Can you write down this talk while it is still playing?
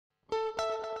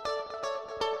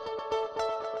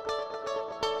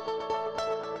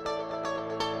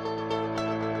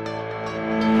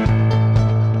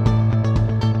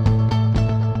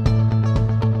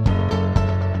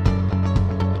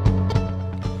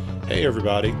Hey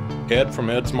everybody, Ed from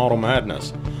Ed's Model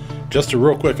Madness. Just a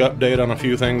real quick update on a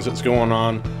few things that's going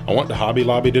on. I went to Hobby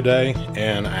Lobby today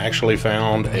and I actually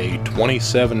found a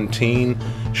 2017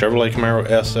 Chevrolet Camaro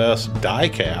SS die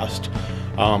cast.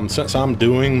 Since I'm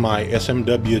doing my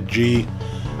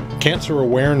SMWG Cancer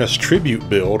Awareness Tribute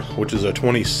build, which is a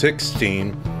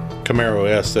 2016 Camaro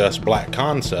SS Black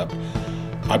Concept,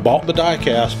 I bought the die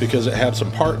cast because it had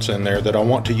some parts in there that I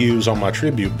want to use on my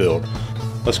tribute build.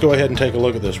 Let's go ahead and take a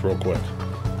look at this real quick.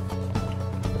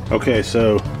 Okay,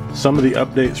 so some of the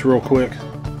updates real quick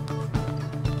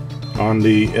on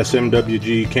the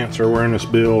SMWG Cancer Awareness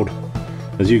build.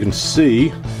 As you can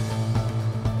see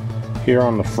here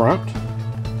on the front,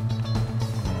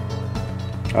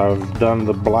 I've done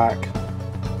the black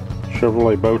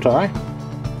Chevrolet bow tie.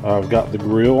 I've got the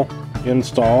grille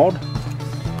installed.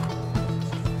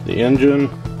 The engine,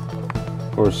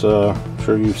 of course, I'm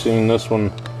sure you've seen this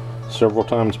one several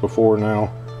times before now.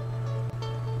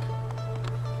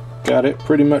 Got it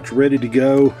pretty much ready to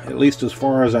go, at least as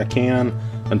far as I can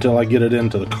until I get it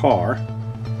into the car.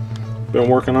 Been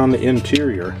working on the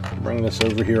interior. Bring this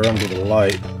over here under the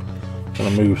light. I'm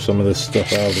gonna move some of this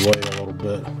stuff out of the way a little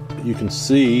bit. You can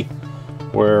see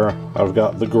where I've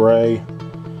got the gray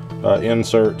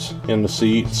inserts in the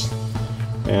seats,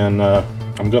 and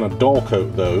I'm gonna dull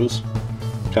coat those,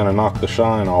 kind of knock the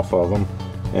shine off of them.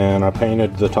 And I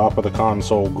painted the top of the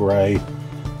console gray.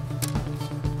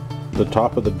 The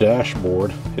top of the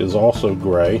dashboard is also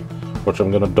gray, which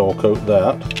I'm going to dull coat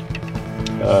that.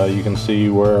 You can see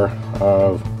where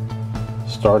I've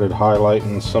started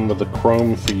highlighting some of the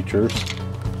chrome features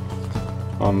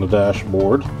on the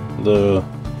dashboard. The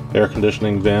air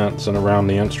conditioning vents and around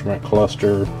the instrument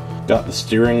cluster. Got the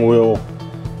steering wheel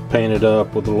painted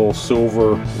up with a little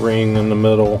silver ring in the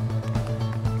middle.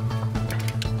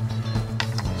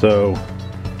 So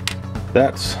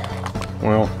that's,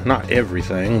 well, not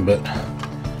everything, but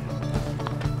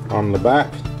on the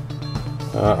back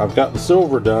I've got the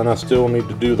silver done. I still need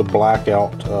to do the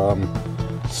blackout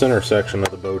center section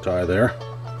of the bow tie there,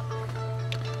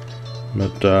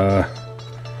 but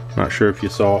not sure if you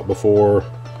saw it before,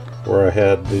 where I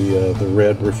had the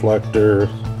red reflector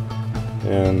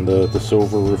and the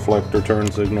silver reflector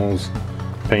turn signals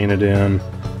painted in.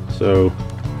 So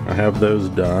I have those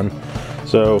done.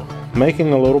 So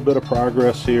making a little bit of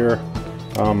progress here.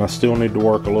 I still need to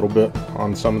work a little bit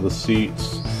on some of the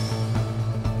seats.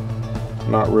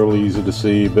 Not real easy to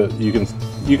see, but you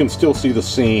can still see the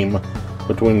seam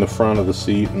between the front of the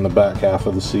seat and the back half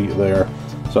of the seat there.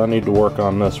 So I need to work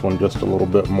on this one just a little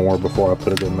bit more before I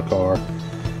put it in the car.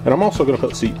 And I'm also going to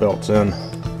put seat belts in,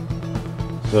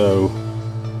 so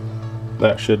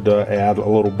that should add a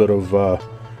little bit of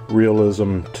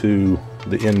realism to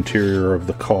the interior of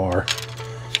the car.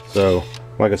 So,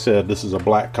 like I said, this is a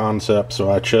black concept, so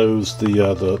I chose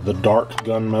the dark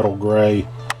gunmetal gray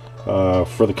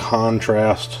for the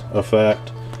contrast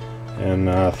effect, and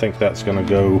I think that's going to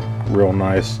go real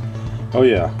nice. Oh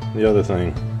yeah, the other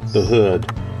thing, the hood.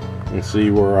 You can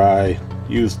see where I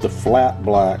used the flat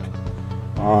black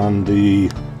on the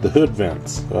hood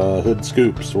vents, hood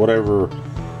scoops, whatever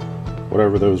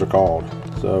those are called.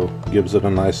 So gives it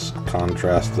a nice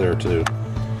contrast there too.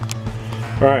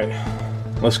 All right.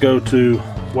 Let's go to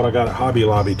what I got at Hobby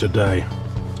Lobby today.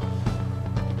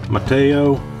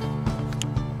 Mateo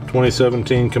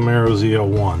 2017 Camaro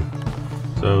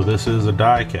ZL1. So this is a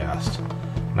die cast.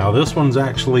 Now this one's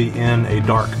actually in a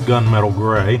dark gunmetal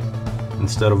gray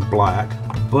instead of black,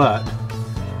 but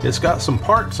it's got some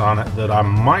parts on it that I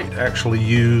might actually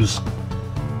use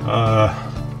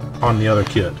on the other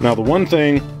kit. Now the one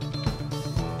thing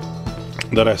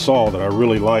that I saw that I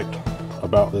really liked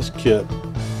about this kit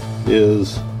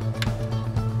is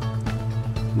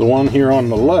the one here on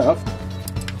the left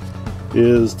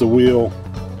is the wheel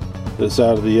that's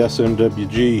out of the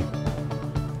SMWG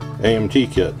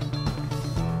AMT kit.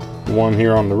 The one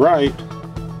here on the right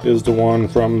is the one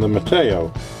from the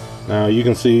Mateo. Now you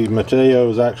can see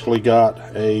Mateo's actually got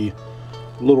a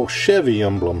little Chevy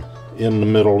emblem in the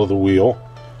middle of the wheel,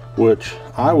 which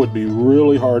I would be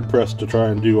really hard pressed to try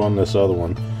and do on this other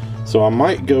one. So I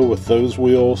might go with those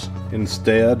wheels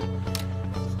instead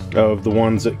of the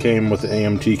ones that came with the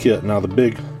AMT kit. Now the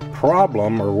big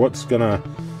problem, or what's gonna,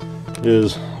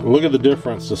 is look at the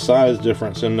difference, the size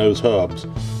difference in those hubs.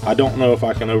 I don't know if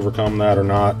I can overcome that or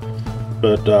not,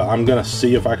 but I'm gonna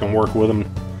see if I can work with them.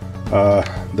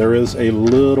 There is a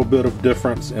little bit of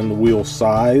difference in the wheel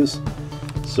size,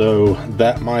 so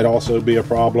that might also be a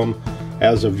problem.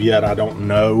 As of yet, I don't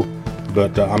know,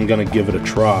 but I'm gonna give it a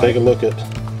try. Take a look at,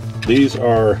 these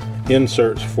are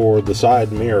inserts for the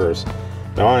side mirrors.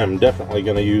 Now I am definitely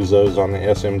going to use those on the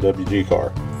SMWG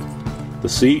car. The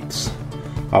seats,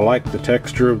 I like the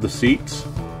texture of the seats,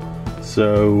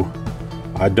 so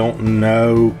I don't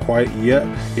know quite yet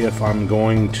if I'm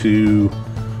going to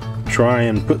try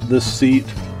and put this seat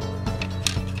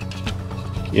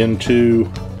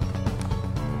into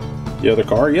the other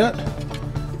car yet.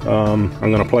 I'm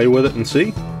going to play with it and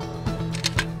see.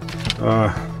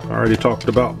 I already talked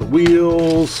about the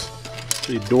wheels,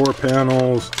 the door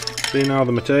panels. See now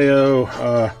the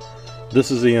Mateo, this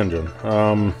is the engine.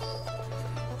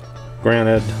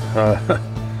 Granted,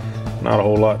 not a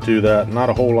whole lot to that, not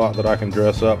a whole lot that I can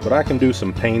dress up, but I can do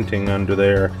some painting under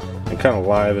there and kind of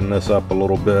liven this up a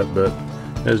little bit, but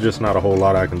there's just not a whole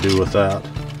lot I can do with that.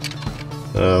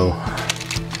 So,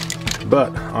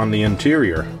 but on the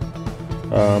interior,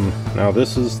 now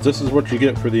this is what you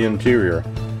get for the interior.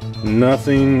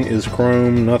 Nothing is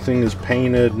chrome, nothing is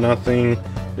painted, nothing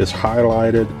is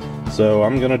highlighted. So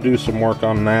I'm gonna do some work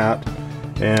on that,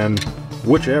 and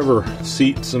whichever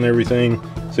seats and everything.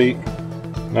 See,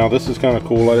 now this is kind of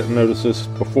cool. I didn't notice this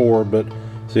before, but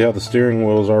see how the steering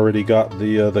wheel's already got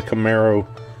the Camaro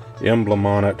emblem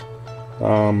on it.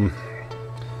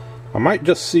 I might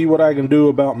just see what I can do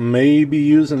about maybe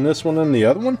using this one and the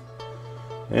other one,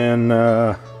 and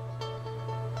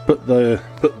put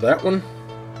that one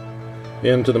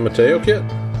into the Mateo kit,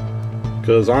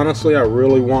 because honestly I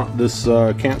really want this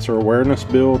cancer awareness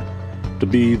build to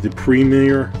be the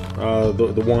premier,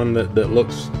 the one that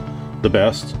looks the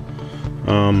best.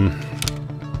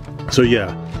 So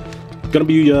yeah, gonna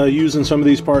be using some of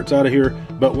these parts out of here,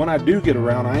 but when I do get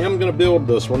around, I am gonna build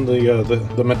this one,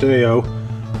 the Mateo.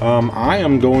 I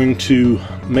am going to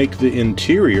make the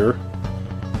interior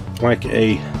like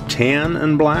a tan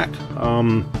and black.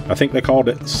 I think they called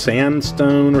it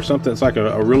sandstone or something. It's like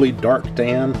a really dark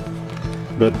tan.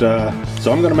 But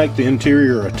so I'm going to make the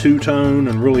interior a two-tone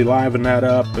and really liven that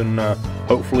up, and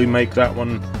hopefully make that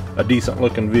one a decent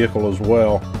looking vehicle as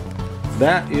well.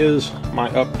 That is my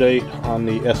update on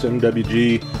the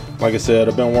SMWG. Like I said,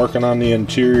 I've been working on the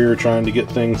interior, trying to get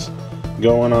things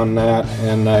going on that,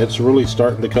 and it's really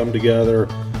starting to come together.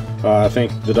 I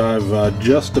think that I've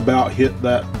just about hit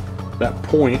that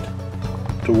point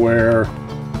to where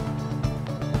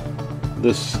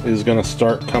this is going to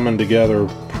start coming together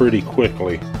pretty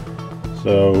quickly.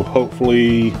 So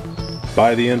hopefully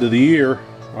by the end of the year,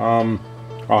 I'll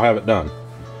have it done.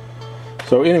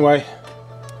 So anyway,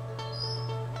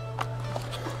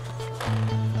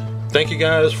 thank you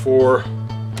guys for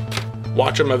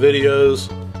watching my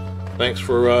videos. Thanks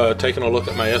for taking a look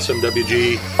at my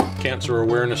SMWG Cancer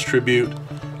Awareness Tribute.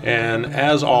 And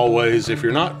as always, if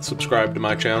you're not subscribed to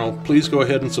my channel, please go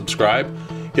ahead and subscribe.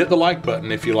 Hit the like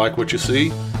button if you like what you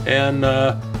see, and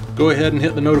go ahead and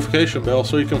hit the notification bell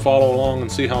so you can follow along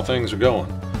and see how things are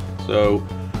going. So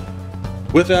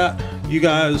with that, you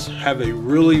guys have a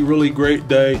really, really great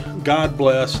day. God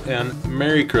bless, and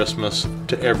Merry Christmas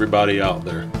to everybody out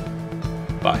there.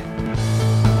 Bye.